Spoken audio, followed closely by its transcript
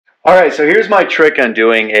All right, so here's my trick on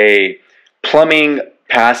doing a plumbing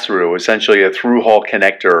pass-through, essentially a through-hole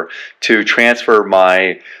connector to transfer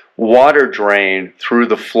my water drain through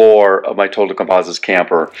the floor of my Total Composites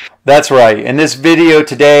camper. That's right. In this video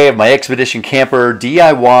today of my Expedition Camper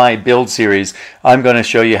DIY build series, I'm going to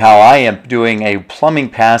show you how I am doing a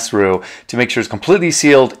plumbing pass-through to make sure it's completely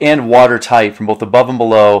sealed and watertight from both above and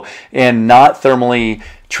below and not thermally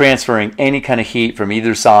transferring any kind of heat from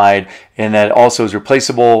either side, and that also is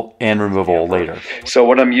replaceable and removable later. So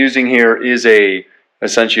what I'm using here is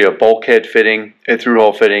essentially a bulkhead fitting, a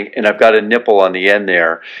through-hole fitting, and I've got a nipple on the end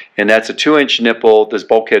there. And that's a 2-inch nipple, this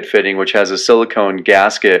bulkhead fitting, which has a silicone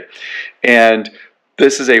gasket. And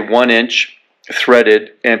this is a 1-inch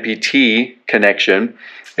threaded MPT connection.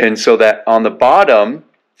 And so that on the bottom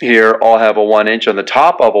here, I'll have a 1-inch, on the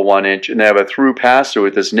top of a 1-inch, and I have a through pass-through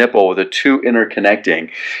with this nipple with the two interconnecting.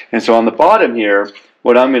 And so on the bottom here,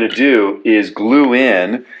 what I'm going to do is glue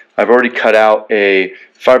in. I've already cut out a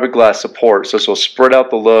fiberglass support, so this will spread out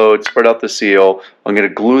the load, spread out the seal. I'm going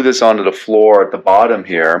to glue this onto the floor at the bottom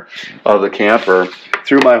here of the camper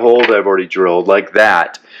through my hole that I've already drilled, like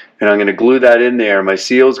that. And I'm going to glue that in there. My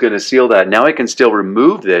seal is going to seal that. Now I can still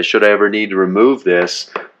remove this, should I ever need to remove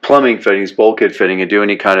this plumbing fittings, bulkhead fitting, and do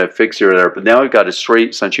any kind of fixture there. But now I've got a straight,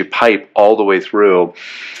 essentially, pipe all the way through.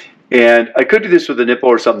 And I could do this with a nipple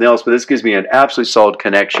or something else, but this gives me an absolutely solid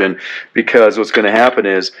connection, because what's going to happen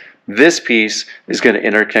is this piece is going to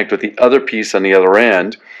interconnect with the other piece on the other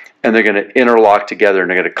end, and they're going to interlock together, and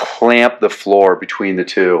they're going to clamp the floor between the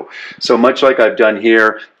two. So much like I've done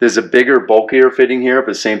here, there's a bigger, bulkier fitting here,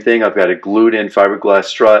 but same thing. I've got a glued-in fiberglass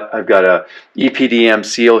strut. I've got a EPDM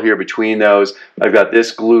seal here between those. I've got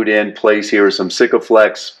this glued-in place here with some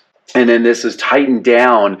Sikaflex. And then this is tightened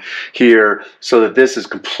down here so that this is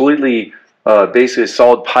completely basically a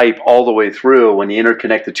solid pipe all the way through when you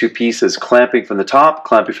interconnect the two pieces, clamping from the top,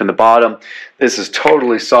 clamping from the bottom. This is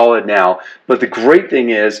totally solid now. But the great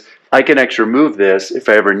thing is I can actually remove this if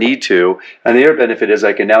I ever need to. And the other benefit is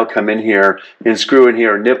I can now come in here and screw in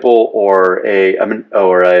here a nipple or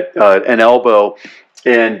an elbow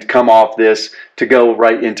and come off this to go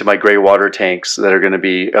right into my gray water tanks that are going to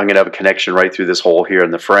be, I'm going to have a connection right through this hole here in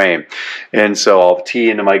the frame. And so I'll tee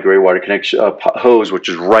into my gray water connection hose, which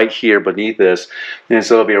is right here beneath this. And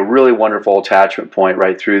so it'll be a really wonderful attachment point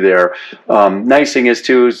right through there. Nice thing is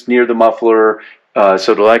too, is near the muffler.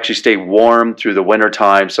 So it'll actually stay warm through the winter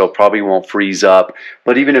time, so it probably won't freeze up.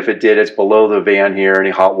 But even if it did, it's below the van here. Any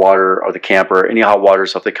hot water, or the camper, any hot water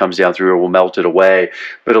stuff that comes down through it will melt it away.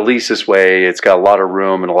 But at least this way, it's got a lot of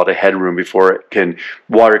room and a lot of headroom before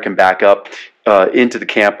water can back up into the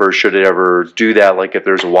camper should it ever do that. Like if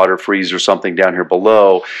there's a water freeze or something down here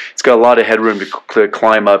below, it's got a lot of headroom to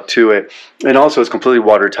climb up to it. And also it's completely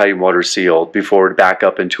watertight and water sealed before it back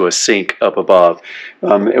up into a sink up above,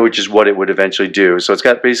 which is what it would eventually do. So it's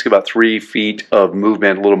got basically about 3 feet of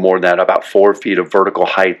movement, a little more than that, about 4 feet of vertical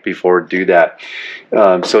height before it do that.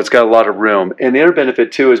 So it's got a lot of room. And the other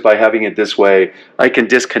benefit too is by having it this way, I can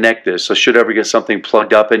disconnect this. So should I ever get something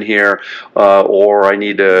plugged up in here, or I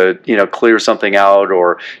need to clear something out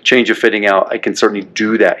or change a fitting out, I can certainly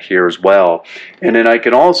do that here as well. And then I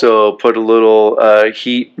can also put a little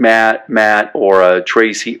heat mat or a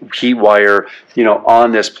trace heat wire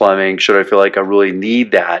on this plumbing should I feel like I really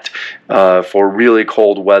need that for really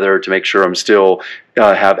cold weather, to make sure I'm still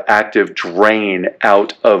have active drain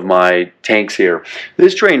out of my tanks here.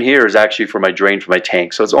 This drain here is actually for my drain for my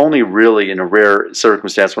tank, so it's only really in a rare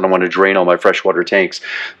circumstance when I want to drain all my freshwater tanks.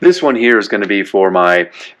 This one here is going to be for my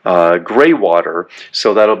gray water,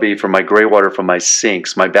 so that'll be for my gray water from my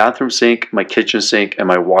sinks, my bathroom sink, my kitchen sink, and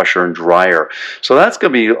my washer and dryer. So that's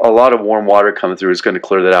going to be a lot of warm water coming through. It's going to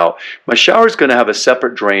clear that out. My shower is going to have a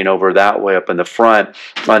separate drain over that way up in the front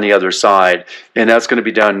on the other side, and that's going to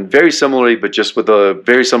be done very similarly, but just with a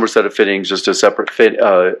very similar set of fittings, just a separate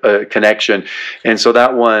connection. And so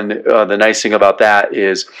that one, the nice thing about that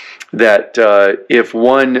is that if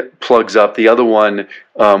one plugs up, the other one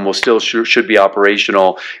will still should be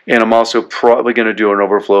operational. And I'm also probably going to do an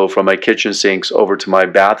overflow from my kitchen sinks over to my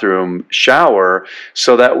bathroom shower,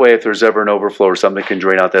 so that way if there's ever an overflow or something, can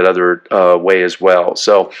drain out that other way as well.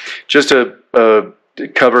 So just to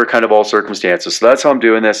cover kind of all circumstances. So that's how I'm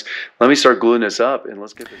doing this. Let me start gluing this up and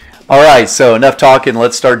let's get this. All right, so enough talking,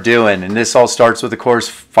 let's start doing. And this all starts with, of course,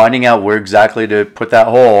 finding out where exactly to put that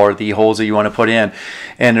hole, or the holes that you want to put in.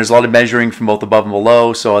 And there's a lot of measuring from both above and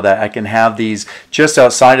below, so that I can have these just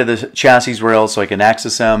outside of the chassis rails so I can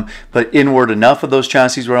access them, but inward enough of those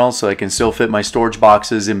chassis rails so I can still fit my storage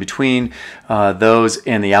boxes in between those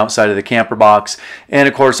and the outside of the camper box. And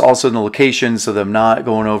of course also in the location so that I'm not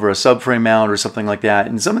going over a subframe mount or something like that.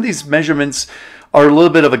 And some of these measurements are a little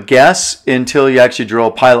bit of a guess until you actually drill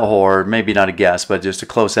a pilot hole, or maybe not a guess, but just a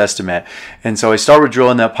close estimate. And so I start with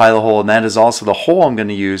drilling that pilot hole, and that is also the hole I'm going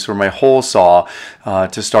to use for my hole saw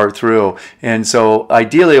to start through. And so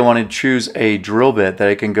ideally I want to choose a drill bit that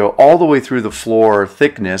I can go all the way through the floor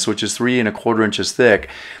thickness, which is 3 1/4 inches thick.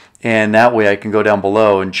 And that way I can go down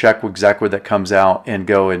below and check exactly where that comes out and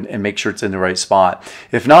go and make sure it's in the right spot.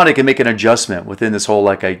 If not, I can make an adjustment within this hole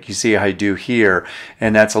like you see I do here.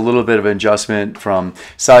 And that's a little bit of an adjustment from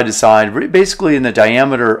side to side, basically in the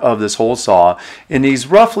diameter of this hole saw. In these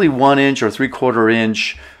roughly 1 inch or 3/4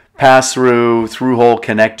 inch pass-through through-hole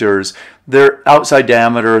connectors, their outside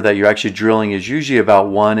diameter that you're actually drilling is usually about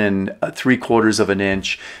 1 3/4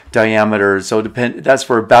 inch diameter. So that's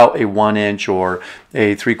for about a 1 inch or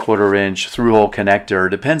a 3/4 inch through-hole connector.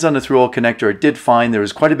 Depends on the through-hole connector. I did find there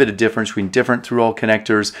was quite a bit of difference between different through-hole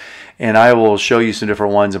connectors, and I will show you some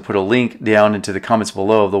different ones and put a link down into the comments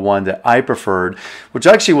below of the one that I preferred, which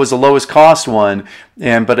actually was the lowest cost one,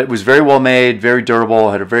 but it was very well made, very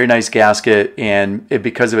durable, had a very nice gasket, and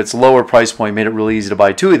because of its lower price point, made it really easy to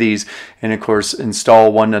buy 2 of these, and of course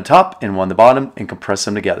install one on the top and one on the bottom and compress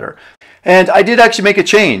them together. And I did actually make a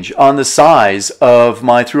change on the size of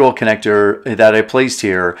my through-hole connector that I placed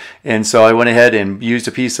here. And so I went ahead and used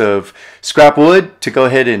a piece of scrap wood to go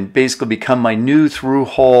ahead and basically become my new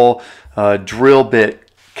through-hole drill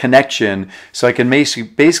bit connection. So I can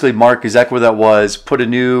basically mark exactly where that was, put a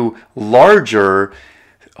new larger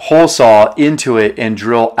hole saw into it and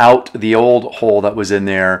drill out the old hole that was in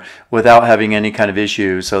there without having any kind of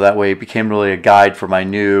issue. So that way it became really a guide for my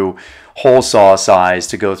new hole saw size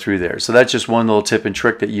to go through there. So that's just one little tip and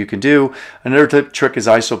trick that you can do. Another trick is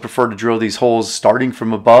I still prefer to drill these holes starting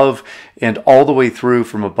from above and all the way through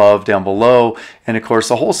from above down below. And of course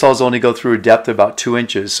the hole saws only go through a depth of about 2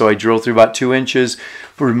 inches. So I drill through about 2 inches,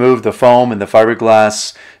 remove the foam and the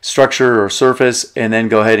fiberglass structure or surface, and then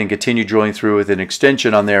go ahead and continue drilling through with an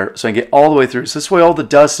extension on there so I can get all the way through. So this way all the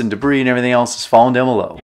dust and debris and everything else is falling down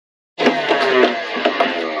below.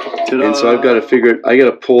 And so I've got to figure, I got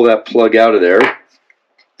to pull that plug out of there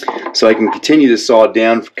so I can continue to saw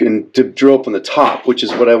down and to drill up on the top, which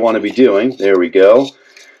is what I want to be doing. There we go.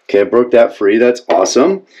 Okay, I broke that free. That's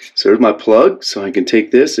awesome. So there's my plug, so I can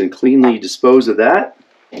take this and cleanly dispose of that.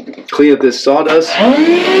 Clean up this sawdust.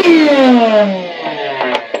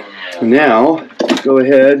 Now, go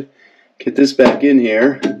ahead, get this back in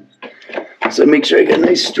here. So make sure I get a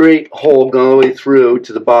nice straight hole going all the way through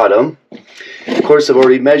to the bottom. Of course, I've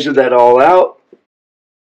already measured that all out.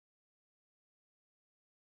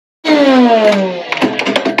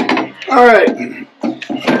 All right.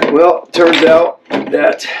 Well, it turns out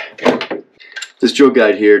that this drill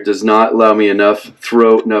guide here does not allow me enough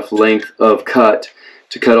length of cut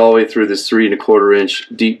to cut all the way through this 3 1/4 inch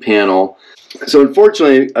deep panel. So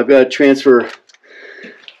unfortunately, I've got to transfer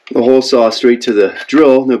the hole saw straight to the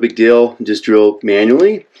drill. No big deal. Just drill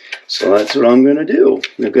manually. So that's what I'm going to do.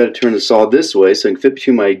 I've got to turn the saw this way so I can fit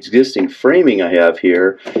between my existing framing I have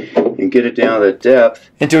here and get it down to the depth.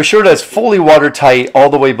 And to assure that it's fully watertight all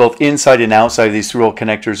the way both inside and outside of these through-hole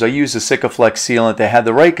connectors, I use a Sikaflex sealant that had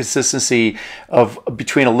the right consistency of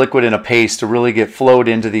between a liquid and a paste to really get flowed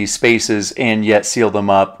into these spaces and yet seal them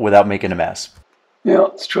up without making a mess. Now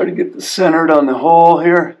let's try to get this centered on the hole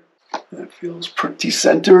here. That feels pretty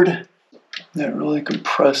centered. That really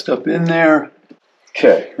compressed up in there.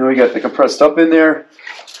 Okay, now we got the compressed up in there.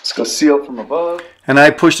 Let's go seal it from above. And I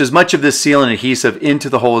pushed as much of this sealant adhesive into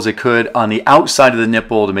the hole as I could on the outside of the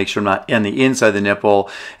nipple to make sure I'm not on the inside of the nipple,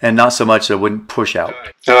 and not so much that it wouldn't push out.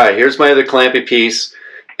 All right, here's my other clamping piece.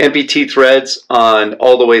 MPT threads on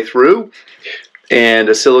all the way through, and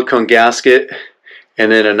a silicone gasket, and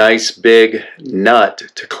then a nice big nut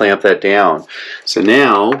to clamp that down. So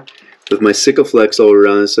now, with my Sikaflex all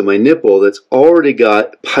around this, so my nipple that's already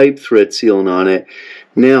got pipe thread sealant on it,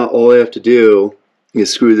 now all I have to do is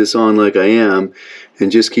screw this on like I am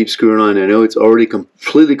and just keep screwing on. I know it's already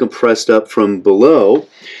completely compressed up from below,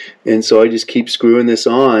 and so I just keep screwing this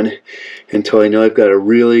on until I know I've got a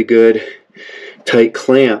really good tight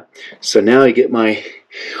clamp. So now I get my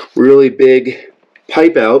really big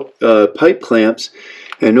pipe clamps.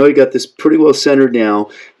 I know I got this pretty well centered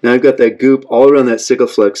now. Now I've got that goop all around that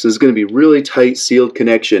Sikaflex. So this is going to be really tight sealed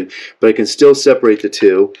connection, but I can still separate the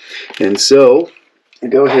two. And so I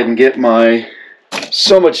go ahead and get my,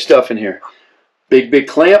 so much stuff in here. Big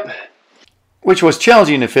clamp, which was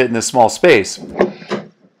challenging to fit in this small space. Get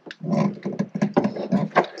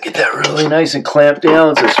that really nice and clamped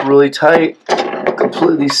down so it's really tight,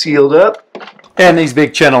 completely sealed up. And these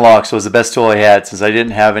big channel locks was the best tool I had since I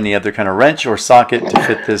didn't have any other kind of wrench or socket to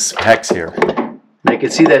fit this hex here. I can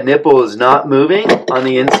see that nipple is not moving on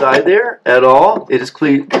the inside there at all. It is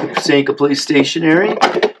staying completely stationary,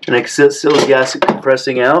 and I can still the gasket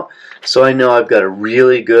compressing out. So I know I've got a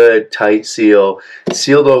really good tight seal,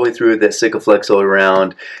 sealed all the way through, that Sikaflex all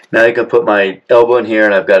around. Now I can put my elbow in here,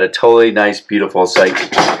 and I've got a totally nice, beautiful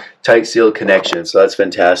tight sealed connection. So that's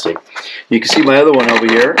fantastic. You can see my other one over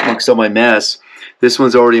here next to my mess. This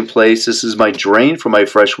one's already in place. This is my drain for my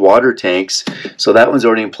fresh water tanks. So that one's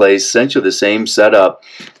already in place, essentially the same setup.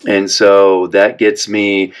 And so that gets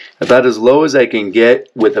me about as low as I can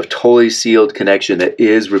get with a totally sealed connection that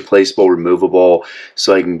is replaceable, removable,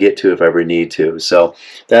 so I can get to it if I ever need to. So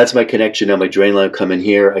that's my connection. Now my drain line will come in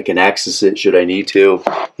here. I can access it should I need to.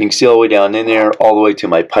 You can see all the way down in there, all the way to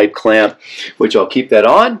my pipe clamp, which I'll keep that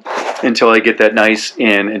on until I get that nice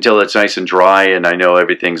in, until it's nice and dry and I know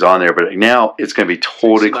everything's on there. But now it's going to be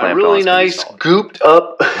totally clamped on. Really nice gooped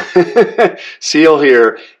up seal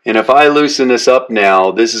here. And if I loosen this up now,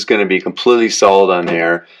 this is going to be completely solid on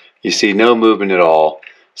there. You see no movement at all.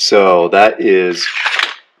 So that is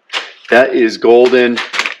golden.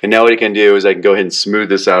 And now what I can do is I can go ahead and smooth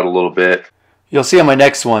this out a little bit. You'll see on my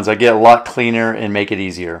next ones, I get a lot cleaner and make it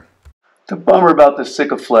easier. The bummer about the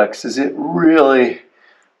Sikaflex is it really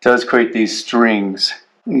does create these strings,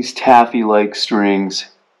 these taffy-like strings.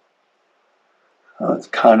 Oh, it's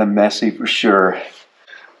kind of messy for sure.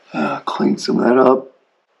 Clean some of that up.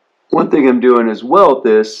 One thing I'm doing as well with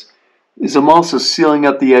this is I'm also sealing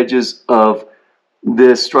up the edges of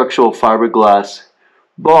this structural fiberglass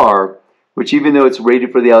bar, which even though it's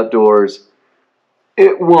rated for the outdoors,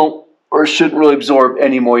 it won't or shouldn't really absorb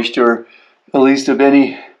any moisture, at least of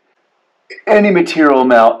any material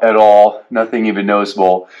amount at all, nothing even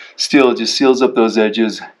noticeable. Still, it just seals up those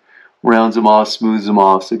edges, rounds them off, smooths them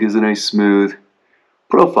off, so it gives a nice smooth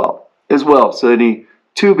profile as well. So any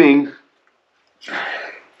tubing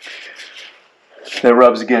that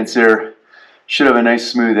rubs against there should have a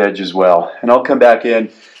nice smooth edge as well. And I'll come back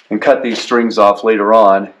in and cut these strings off later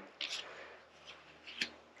on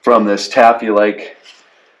from this taffy-like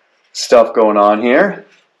stuff going on here.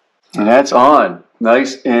 And that's on.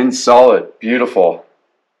 Nice and solid. Beautiful.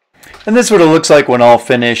 And this is what it looks like when all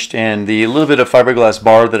finished, and the little bit of fiberglass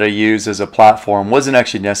bar that I used as a platform wasn't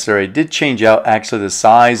actually necessary. I did change out actually the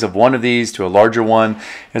size of one of these to a larger one,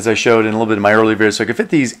 as I showed in a little bit of my earlier video, so I could fit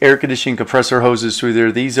these air conditioning compressor hoses through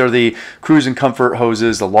there. These are the CruiseNComfort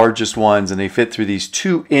hoses, the largest ones, and they fit through these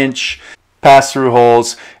 2-inch pass-through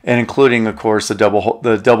holes, and including, of course, the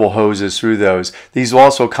double hoses through those. These will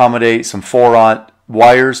also accommodate some 4-aught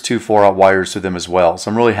wires, 2 4-aught wires through them as well.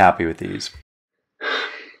 So I'm really happy with these.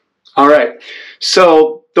 All right,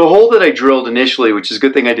 so the hole that I drilled initially, which is a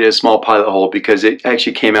good thing I did a small pilot hole because it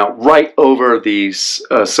actually came out right over the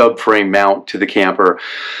subframe mount to the camper.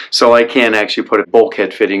 So I can actually put a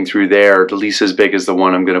bulkhead fitting through there, at least as big as the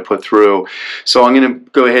one I'm going to put through. So I'm going to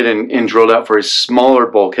go ahead and drill it out for a smaller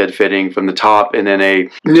bulkhead fitting from the top, and then a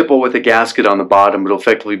nipple with a gasket on the bottom. It'll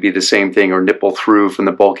effectively be the same thing, or nipple through from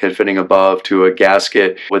the bulkhead fitting above to a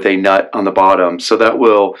gasket with a nut on the bottom. So that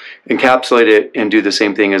will encapsulate it and do the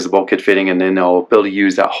same thing as the bulkhead fitting, and then I'll be able to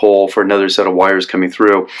use that hole for another set of wires coming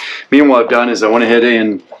through. Meanwhile, what I've done is I went ahead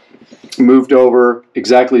and moved over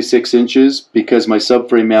exactly 6 inches because my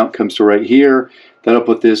subframe mount comes to right here. Then I'll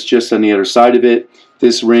put this just on the other side of it.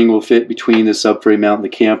 This ring will fit between the subframe mount and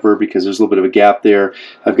the camper because there's a little bit of a gap there.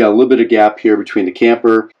 I've got a little bit of gap here between the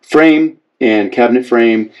camper frame and cabinet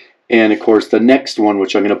frame, and of course the next one,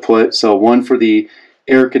 which I'm going to put, so one for the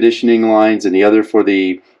air conditioning lines and the other for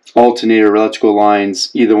the alternator electrical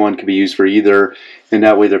lines. Either one can be used for either, and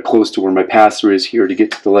that way they're close to where my pass-through is here to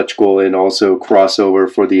get to the electrical and also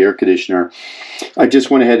crossover for the air conditioner. I just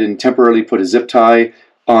went ahead and temporarily put a zip tie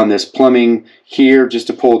on this plumbing here just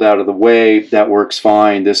to pull it out of the way. That works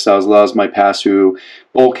fine. This allows my pass-through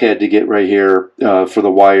bulkhead to get right here for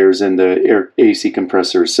the wires and the air AC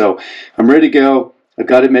compressors. So I'm ready to go. I've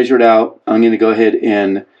got it measured out. I'm going to go ahead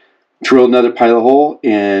and drill another pilot hole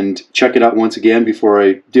and check it out once again before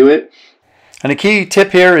I do it. And a key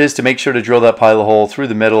tip here is to make sure to drill that pilot hole through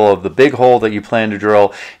the middle of the big hole that you plan to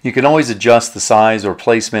drill. You can always adjust the size or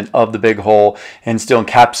placement of the big hole and still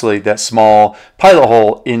encapsulate that small pilot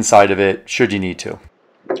hole inside of it should you need to.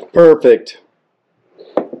 Perfect.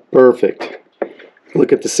 Perfect.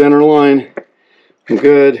 Look at the center line.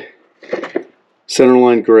 Good. Center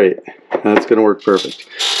line, great. That's going to work perfect.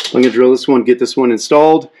 I'm going to drill this one, get this one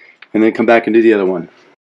installed, and then come back and do the other one.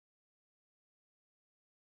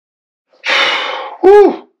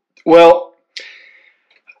 Whew. Well,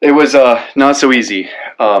 it was not so easy.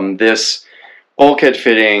 This bulkhead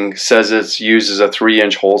fitting says it uses a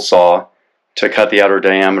 3-inch hole saw to cut the outer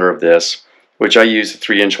diameter of this. which I use a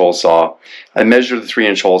 3-inch hole saw. I measured the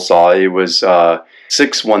 3-inch hole saw. It was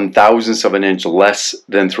 6/1000ths of an inch less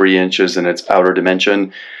than 3 inches in its outer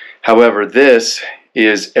dimension. However, this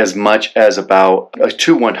is as much as about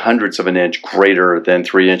 2/100ths of an inch greater than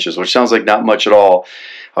 3 inches, which sounds like not much at all.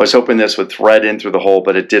 I was hoping this would thread in through the hole,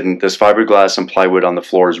 but it didn't. This fiberglass and plywood on the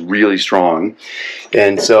floor is really strong.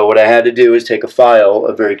 And so what I had to do is take a file,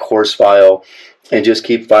 a very coarse file, and just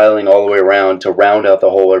keep filing all the way around to round out the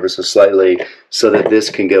hole ever so slightly so that this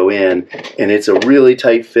can go in. And it's a really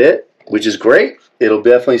tight fit, which is great. It'll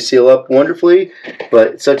definitely seal up wonderfully, but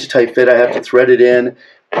it's such a tight fit I have to thread it in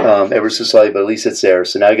ever so slightly, but at least it's there.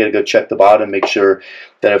 So now I got to go check the bottom, make sure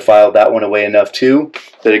that I filed that one away enough too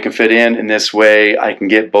that it can fit in, and this way I can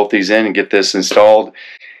get both these in and get this installed.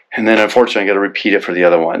 And then unfortunately I got to repeat it for the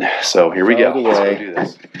other one. So here we go. Let's go do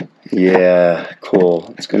this. Yeah,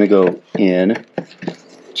 cool. It's going to go in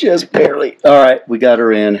just barely. All right, we got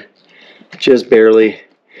her in just barely.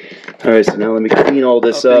 All right, so now let me clean all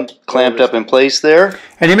this up. Clamped up in place there.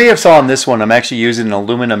 And you may have saw on this one, I'm actually using an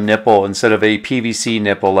aluminum nipple instead of a PVC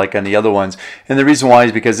nipple like on the other ones. And the reason why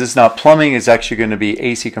is because it's not plumbing. It's actually going to be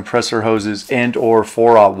AC compressor hoses and or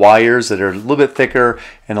 4/0 wires that are a little bit thicker.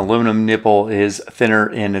 And aluminum nipple is thinner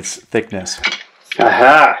in its thickness.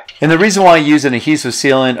 Aha! And the reason why I use an adhesive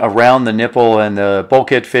sealant around the nipple and the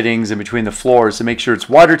bulkhead fittings in between the floors to make sure it's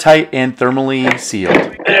watertight and thermally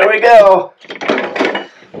sealed. There we go.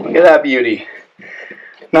 Look at that beauty.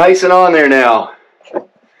 Nice and on there now.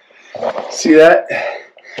 See that?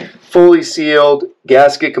 Fully sealed,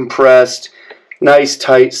 gasket compressed, nice,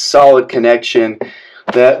 tight, solid connection.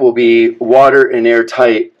 That will be water and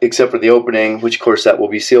airtight except for the opening, which of course that will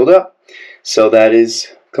be sealed up. So that is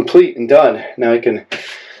complete and done. Now I can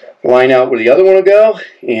line out where the other one will go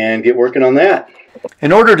and get working on that.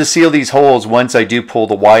 In order to seal these holes, once I do pull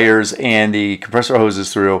the wires and the compressor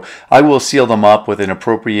hoses through, I will seal them up with an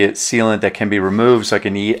appropriate sealant that can be removed, so I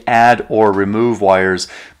can add or remove wires,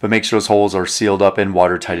 but make sure those holes are sealed up and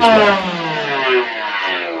watertight as well.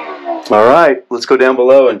 All right, let's go down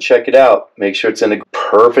below and check it out. Make sure it's in a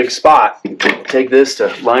perfect spot. Take this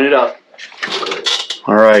to line it up.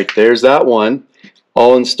 All right, there's that one.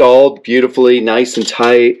 All installed beautifully, nice and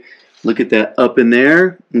tight. Look at that up in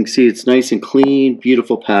there. You can see it's nice and clean,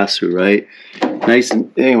 beautiful pass-through, right? Nice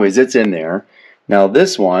and, anyways, it's in there. Now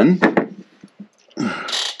this one.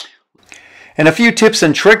 And a few tips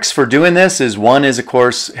and tricks for doing this is, one is, of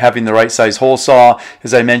course, having the right size hole saw.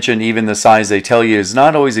 As I mentioned, even the size they tell you is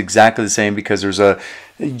not always exactly the same because there's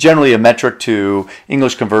generally a metric to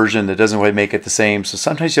English conversion that doesn't quite make it the same. So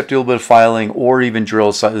sometimes you have to do a little bit of filing or even drill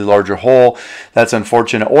a slightly larger hole. That's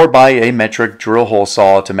unfortunate. Or buy a metric drill hole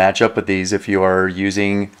saw to match up with these if you are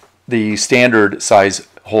using the standard size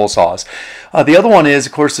hole saws. The other one is,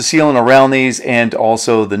 of course, the sealant around these and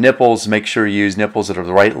also the nipples. Make sure you use nipples that are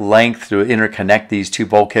the right length to interconnect these two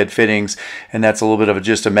bulkhead fittings. And that's a little bit of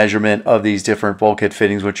just a measurement of these different bulkhead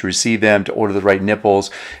fittings once you receive them to order the right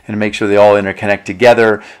nipples and make sure they all interconnect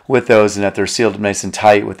together with those and that they're sealed nice and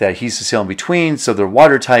tight with that adhesive sealant in between so they're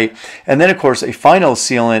watertight. And then, of course, a final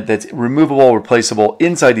sealant that's removable, replaceable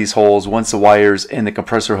inside these holes once the wires and the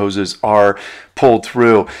compressor hoses are pulled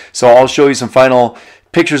through. So I'll show you some final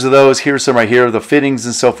pictures of those. Here's some right here, the fittings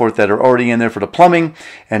and so forth that are already in there for the plumbing.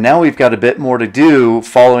 And now we've got a bit more to do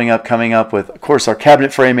following up, coming up with, of course, our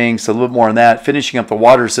cabinet framing, so a little bit more on that, finishing up the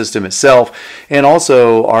water system itself, and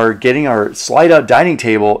also getting our slide out dining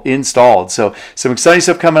table installed. So some exciting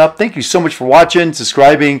stuff coming up. Thank you so much for watching,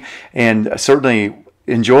 subscribing, and certainly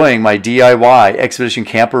enjoying my DIY Expedition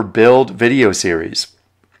Camper build video series.